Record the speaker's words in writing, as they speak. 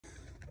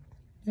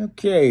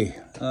Okay,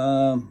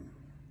 I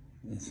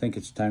think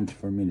it's time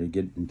for me to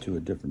get into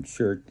a different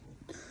shirt.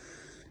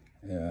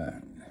 Uh,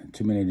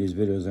 Too many of these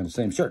videos on the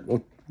same shirt.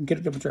 We'll get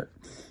a different shirt.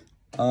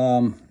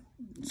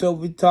 So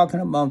we're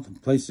talking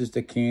about places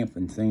to camp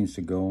and things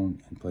to go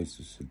and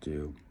places to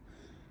do.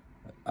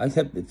 I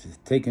have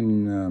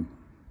taken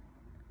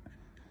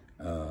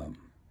a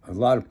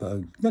lot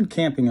of, been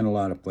camping in a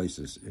lot of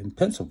places. In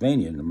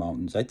Pennsylvania, in the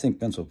mountains, I think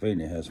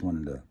Pennsylvania has one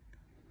of the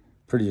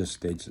prettiest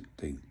states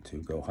to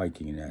go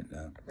hiking at.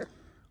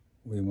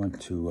 We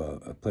went to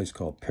a place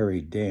called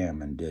Perry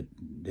Dam and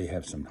they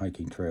have some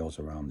hiking trails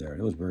around there.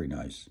 It was very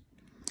nice.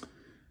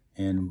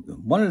 And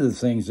one of the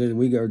things is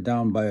we are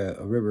down by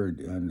a river,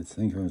 and I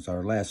think it was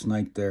our last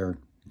night there.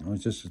 It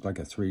was just like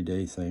a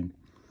 3-day thing.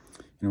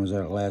 And it was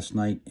our last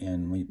night,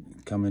 and we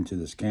come into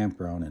this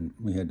campground, and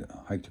we had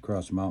hiked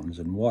across mountains,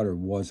 and water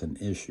was an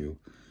issue.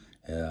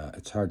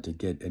 It's hard to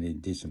get any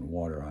decent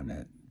water on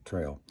that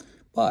trail.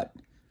 But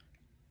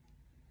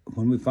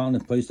when we found a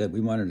place that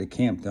we wanted to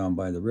camp down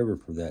by the river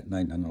for that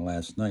night on the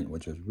last night,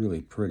 which was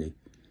really pretty,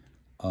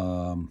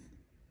 out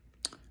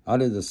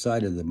of the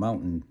side of the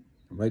mountain,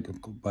 right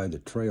by the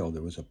trail,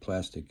 there was a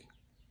plastic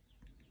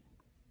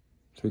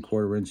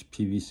 3/4-inch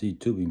PVC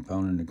tubing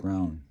found in the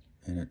ground,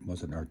 and it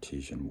was an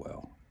artesian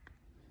well.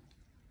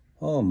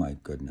 Oh my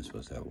goodness,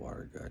 was that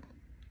water good.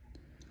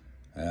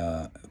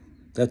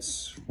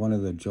 That's one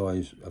of the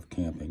joys of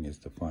camping, is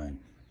to find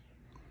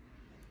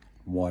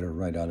water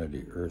right out of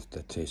the earth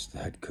that tastes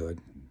that good,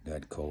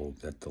 that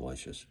cold, that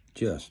delicious.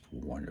 Just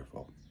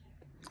wonderful.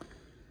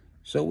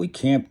 So we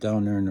camped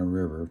down there in the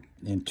river,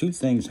 and two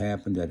things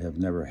happened that have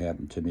never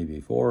happened to me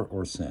before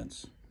or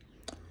since.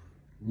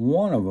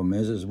 One of them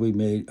is we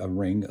made a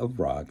ring of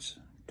rocks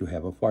to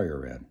have a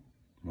fire in,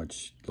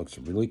 which looks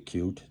really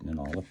cute in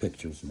all the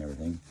pictures and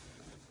everything.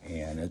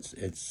 And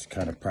it's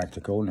kind of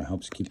practical, and it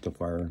helps keep the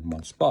fire in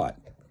one spot.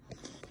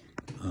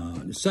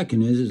 The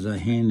second is I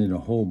handed a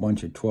whole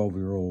bunch of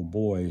 12-year-old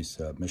boys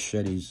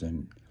machetes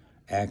and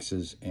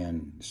axes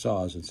and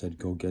saws and said,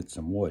 go get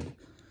some wood.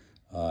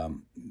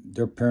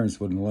 Their parents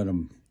wouldn't let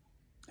them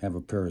have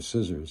a pair of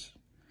scissors.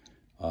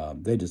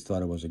 They just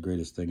thought it was the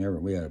greatest thing ever.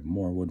 We had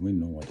more wood we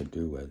didn't know what to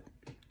do with.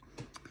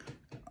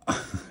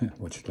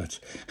 Which,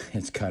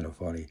 it's kind of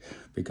funny,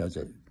 because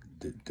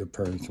the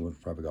parents would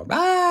probably go,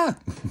 ah!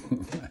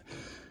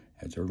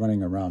 As they're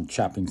running around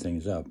chopping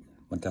things up.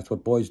 But that's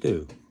what boys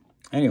do.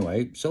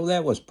 Anyway, so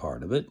that was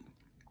part of it.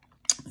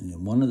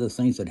 And one of the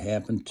things that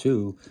happened,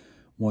 too,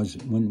 was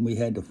when we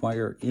had the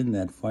fire in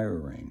that fire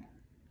ring.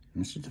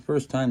 And this is the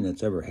first time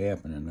that's ever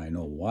happened, and I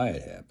know why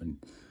it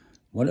happened.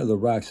 One of the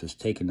rocks was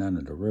taken down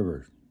to the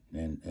river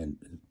and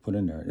put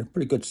in there. A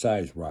pretty good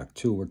sized rock,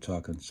 too. We're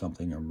talking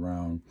something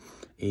around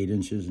 8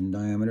 inches in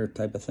diameter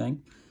type of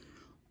thing.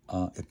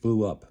 It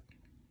blew up.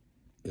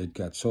 It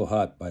got so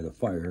hot by the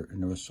fire,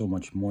 and there was so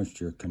much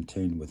moisture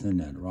contained within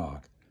that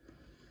rock,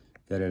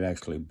 that it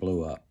actually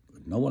blew up.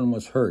 No one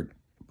was hurt,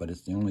 but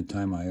it's the only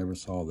time I ever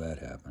saw that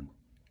happen.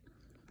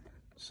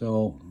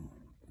 So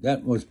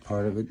that was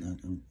part of it.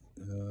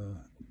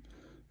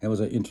 That was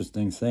an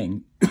interesting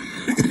thing.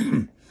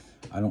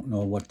 I don't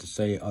know what to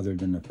say other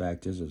than the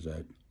fact is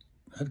that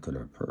could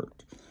have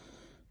hurt.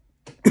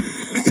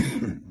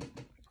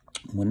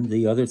 One of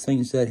the other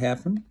things that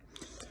happened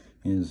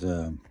is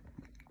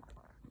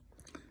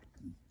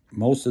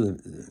most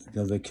of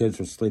the kids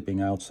were sleeping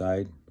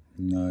outside.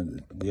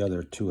 And, the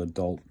other two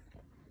adult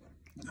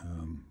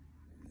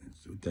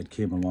that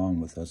came along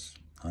with us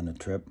on the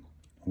trip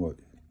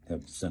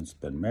have since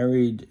been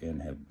married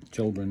and have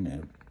children,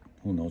 and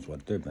who knows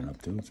what they've been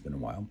up to. It's been a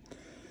while.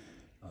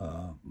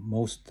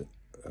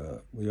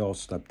 We all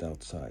slept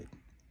outside.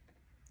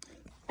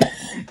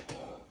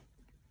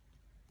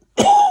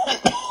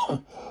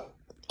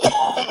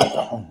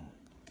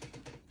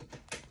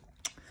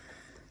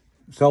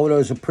 So there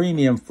was a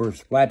premium for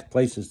flat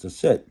places to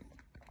sit.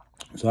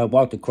 So I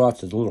walked across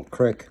this little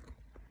creek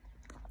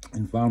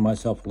and found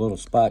myself a little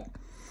spot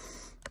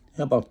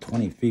about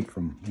 20 feet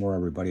from where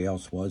everybody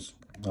else was,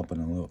 up in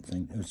a little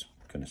thing. It was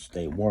going to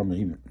stay warm,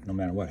 even no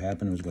matter what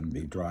happened. It was going to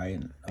be dry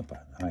and up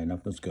high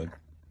enough. It was good.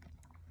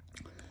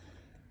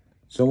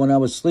 So when I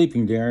was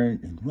sleeping there,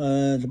 it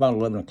was about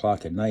 11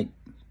 o'clock at night.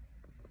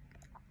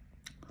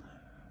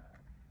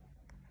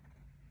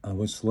 I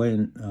was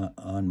laying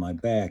on my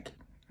back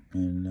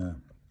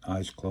and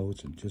eyes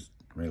closed and just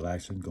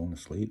relaxing, going to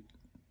sleep,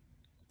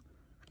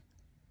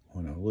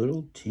 when a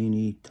little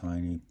teeny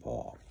tiny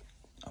paw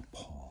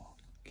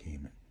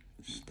came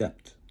and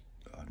stepped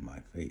on my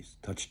face,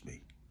 touched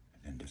me,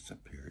 and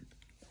disappeared.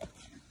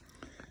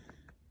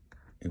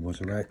 It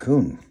was a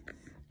raccoon.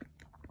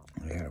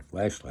 I had a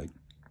flashlight,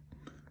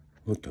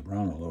 looked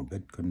around a little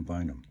bit, couldn't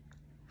find him.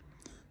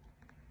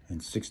 In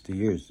 60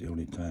 years, the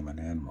only time an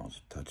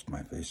animal's touched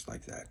my face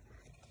like that.